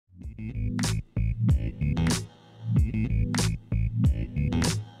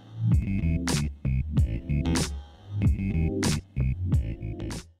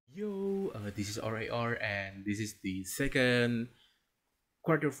This is R.A.R and this is the second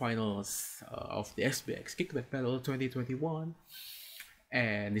quarterfinals of the SBX Kickback Battle 2021,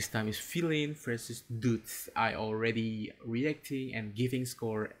 and this time is Feeling versus DUDZ. I already reacting and giving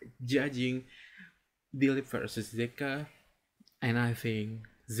score, judging DUDZ versus Zeka, and I think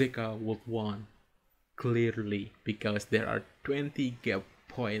Zeka would won clearly because there are 20 gap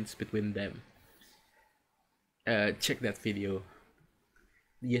points between them. Check that video.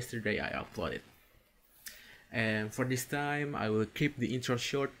 Yesterday I uploaded. And for this time I will keep the intro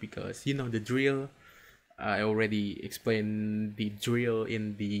short because you know the drill. I already explained the drill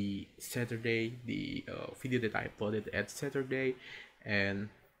in the Saturday, the video that I uploaded at Saturday, and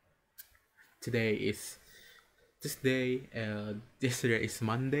today is Tuesday. Yesterday is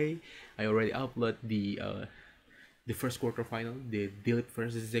Monday. I already uploaded the first quarterfinal, the DUDZ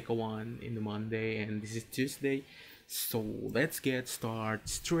versus Zeka one in the Monday, and this is Tuesday. So let's get started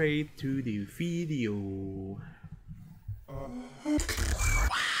straight to the video.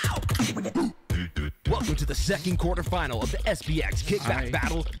 Welcome to the second quarterfinal of the SBX Kickback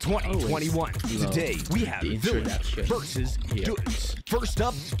Battle 2021. Today we have Villain versus DUDZ. First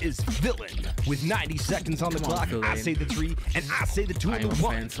up is Villain with 90 seconds on the clock. Villain. I say the 3 and I say the 2 and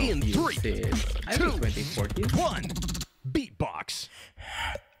 1 in 3, 2, 1. Beatbox.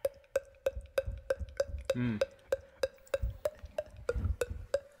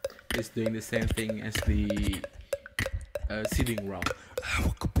 It's doing the same thing as the seeding round. I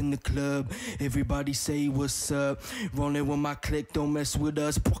woke up in the club, everybody say what's up. Rolling with my clique, don't mess with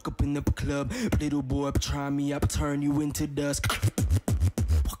us. Walk up in the club, little boy, try me, I'll turn you into dust.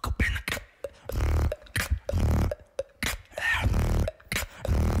 Walk up in the club.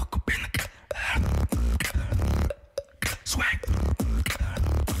 Walk up in the club. Swag.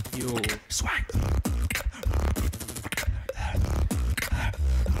 Yo. Swag.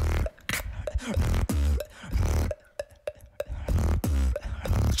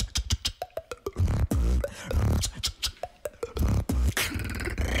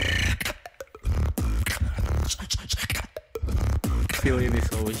 Feeling is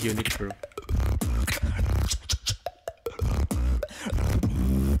always unique, bro.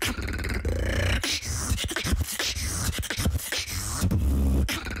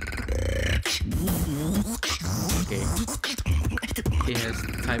 Okay. He has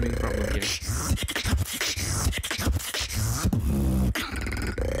timing problem here.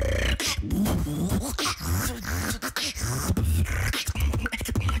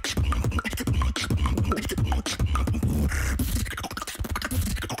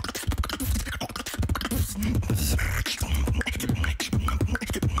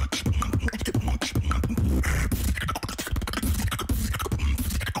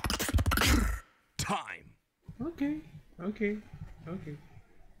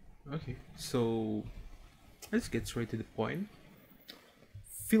 Okay. So let's get straight to the point.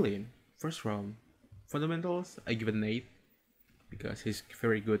 Feeling first round. Fundamentals I give an 8 because he's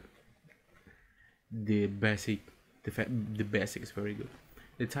very good. The basic is very good.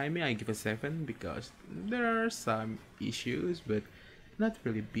 The timing I give a 7 because there are some issues but not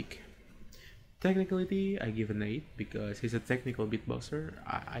really big. Technicality I give an 8 because he's a technical beatboxer.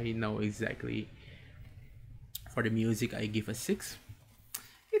 I know exactly. For the music I give a 6.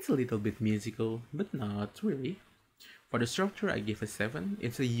 It's a little bit musical, but not really. For the structure I give a 7.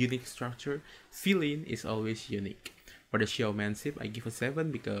 It's a unique structure. Feeling is always unique. For the showmanship I give a 7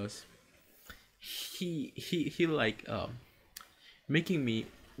 because he like making me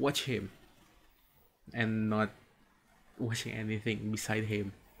watch him and not watching anything beside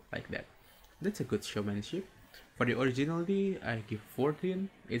him like that. That's a good showmanship. For the originality I give 14.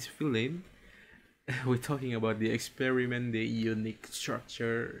 It's Feeling. We're talking about the experiment, the unique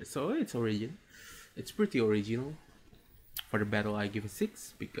structure, so it's pretty original. For the battle I give a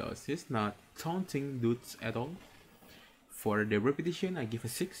 6 because he's not taunting DUDZ at all. For the repetition I give a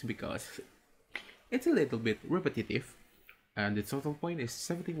 6 because it's a little bit repetitive, and the total point is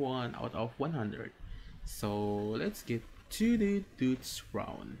 71 out of 100. So let's get to the DUDZ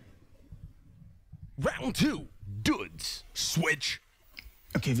round. Round 2, DUDZ. Switch.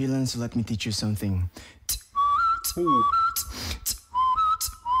 Okay, Villain, so let me teach you something. Ooh.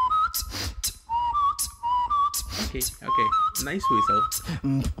 Okay, nice whistle.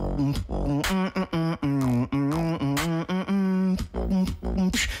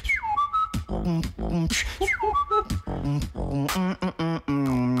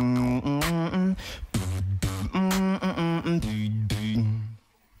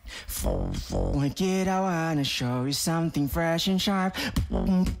 Kid, I wanna show you something fresh and sharp.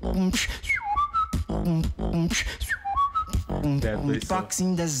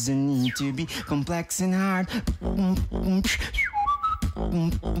 Boxing doesn't need to be complex and hard.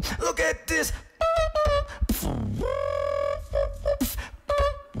 Look at this.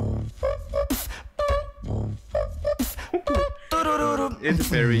 It's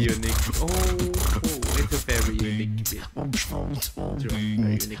very unique. Oh, it's a very unique bit. Very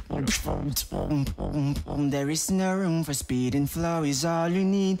unique There is no room for speed and flow is all you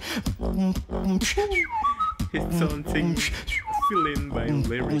need. It's something fill-in by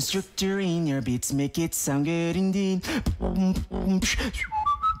lyrics. Structure in your beats make it sound good indeed.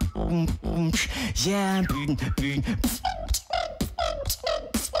 Yeah.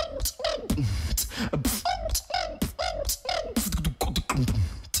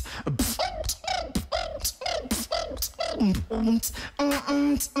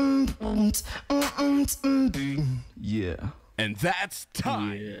 Yeah. And that's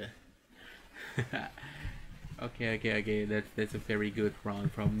time. Yeah. Okay. That's a very good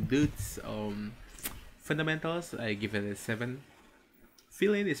round from DUDZ. Fundamentals, I give it a 7.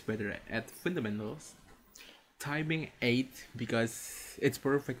 Feeling is better at fundamentals. Timing 8 because it's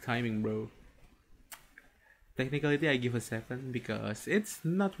perfect timing, bro. Technicality, I give a 7 because it's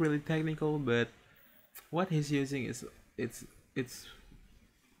not really technical, but what he's using is it's it's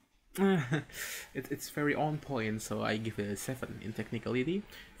very on point, so I give it a 7 in technicality.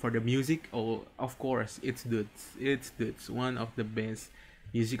 For the music, oh, of course, it's DUDZ, one of the best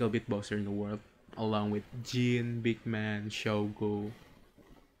musical beatboxer in the world, along with Jin, Big Man, Shogo.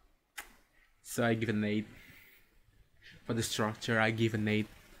 So I give an 8. For the structure, I give an 8.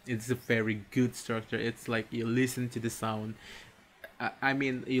 It's a very good structure. It's like you listen to the sound. I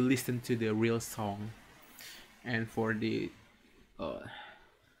mean, you listen to the real song. And for the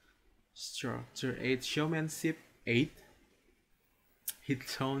structure 8, showmanship 8, hit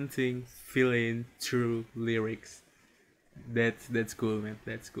taunting, feeling, true lyrics. That's cool, man.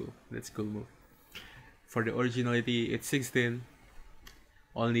 That's cool move. For the originality, it's 16.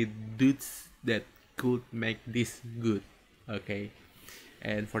 Only DUDZ that could make this good. Okay.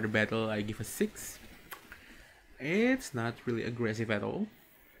 And for the battle, I give a 6. It's not really aggressive at all.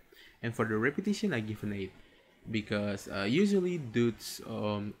 And for the repetition, I give an 8. Because usually DUDZ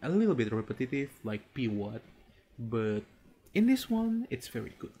a little bit repetitive, like P-Watt. But in this one, it's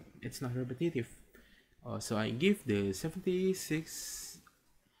very good. It's not repetitive. So I give the 76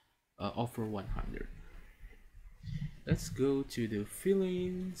 over 100. Let's go to the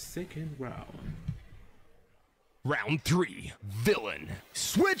feeling second round. Round 3, villain.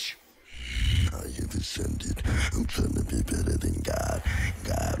 Switch! I have ascended. I'm trying to be better than God.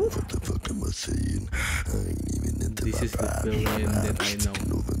 God, what the fuck am I saying? I ain't even into This my is the villain that I know.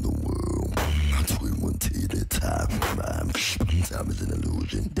 Over the world. 21 tea at a time. Time is an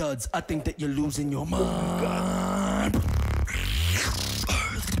illusion. DUDZ, I think that you're losing your mind.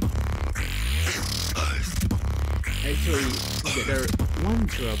 Actually, there one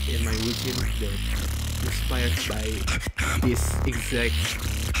drop in my routine that inspired by this exact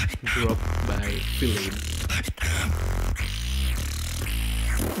drop by Feeling.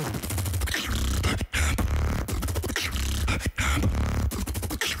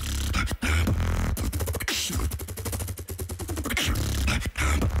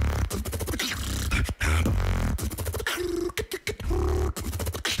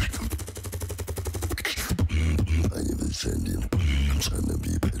 I'm trying to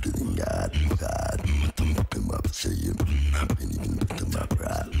be better than God. God, what the fuck am I saying? I ain't even looked at my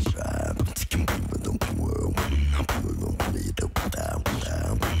pride. Taking over the world. I'm gonna play it up down.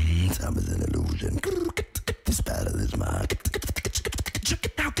 Time is an illusion. This battle is mine.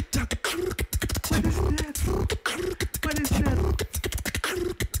 What is that?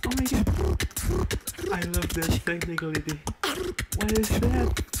 Oh my god. I love that technicality. What is that?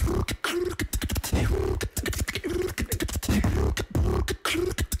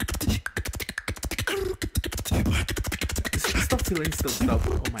 Stop feeling, stop.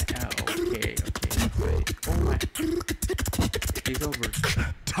 Oh my, okay. Oh my, it's over.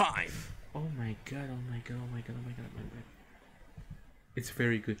 Time. Oh my god. It's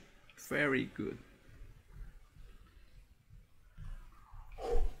very good.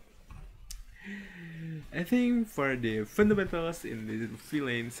 I think for the fundamentals in the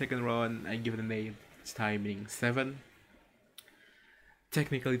feeling second round, I give it an 8. Timing 7.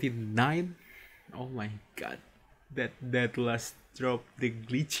 Technicality 9. Oh my god. That last drop, the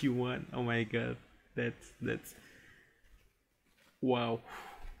glitchy one. Oh my god. That's wow.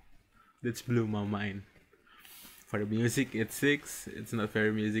 That's blew my mind. For the music, it's 6. It's not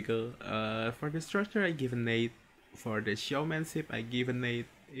very musical. For the structure, I give an 8. For the showmanship, I give an 8.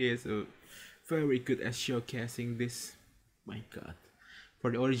 It's very good at showcasing this. My god.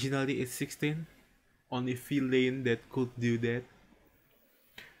 For the originality, it's 16. Only villain that could do that.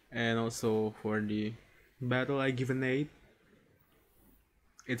 And also for the battle, I give an 8.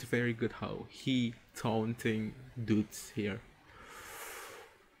 It's very good how he taunting dudes here.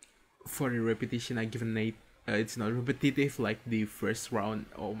 For the repetition, I give an 8. It's not repetitive like the first round.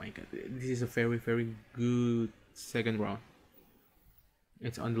 Oh my god, this is a very good second round.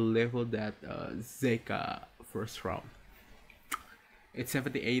 It's on the level that Zeka first round. It's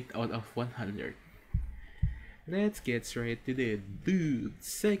 78 out of 100. Let's get straight to the dude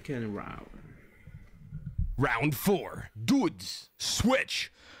second round. Round 4, DUDZ,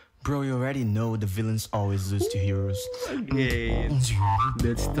 switch. Bro, you already know the villains always lose to heroes. Again,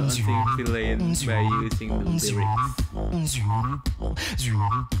 that's taunting villain by using the lyrics.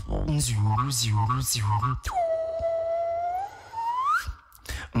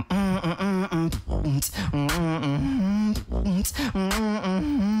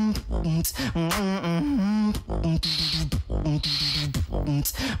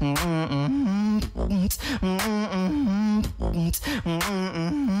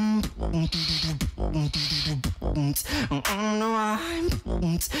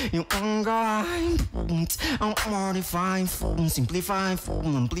 Simplify,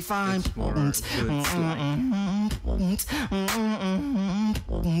 amplify. It's more good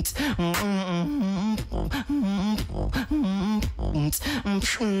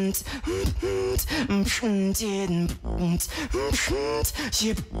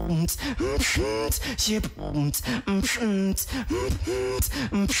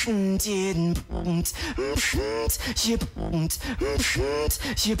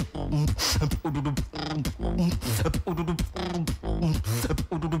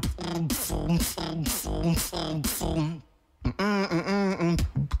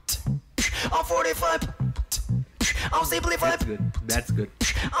I'm 45. I'll simplify. That's good. That's good.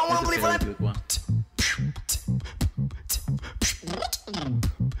 I want to That's a very good one.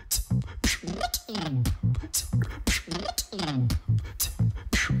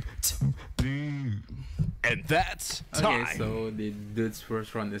 And that's time. Okay, so the dude's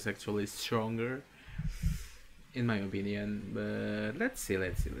first round is actually stronger, in my opinion. But let's see.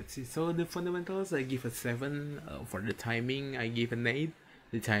 So the fundamentals, I give a 7. For the timing, I give an 8.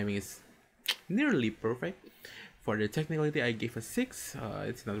 The timing is nearly perfect. For the technicality, I give a 6.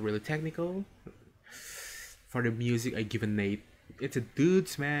 It's not really technical. For the music, I give an 8. It's a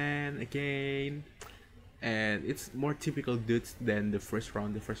dudes, man, again. And it's more typical dudes than the first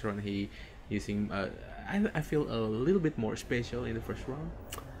round. The first round, he using I feel a little bit more special in the first round.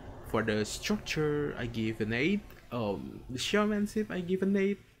 For the structure, I give an 8. The showmanship, I give an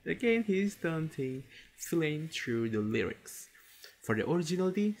 8. Again, he's taunting feeling through the lyrics. For the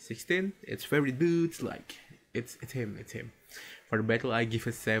originality, 16. It's very dudes, like it's him. For the battle, I give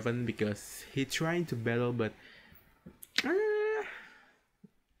a 7 because he trying to battle, but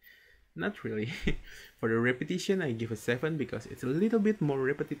not really. For the repetition, I give a 7 because it's a little bit more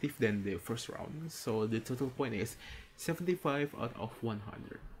repetitive than the first round. So the total point is 75 out of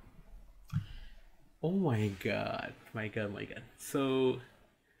 100. Oh my god. So,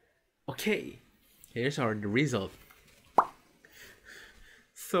 okay, here's the result.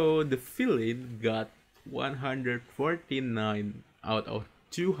 So the villain got 149 out of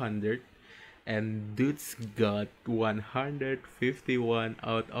 200. And dudes got 151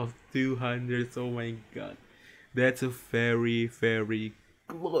 out of 200. Oh my god. That's a very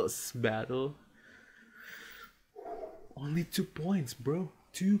close battle. Only 2 points, bro.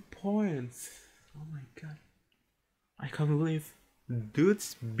 2 points. Oh my god. I can't believe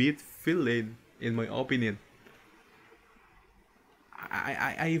dudes beat villain, in my opinion.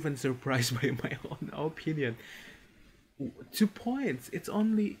 I even surprised by my own opinion. 2 points. It's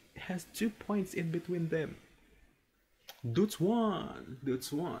only has 2 points in between them. Dudes won.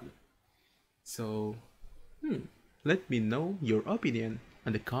 So, let me know your opinion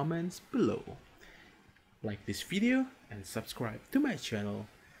in the comments below. Like this video and subscribe to my channel.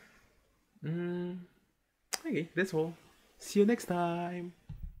 Okay, that's all. See you next time.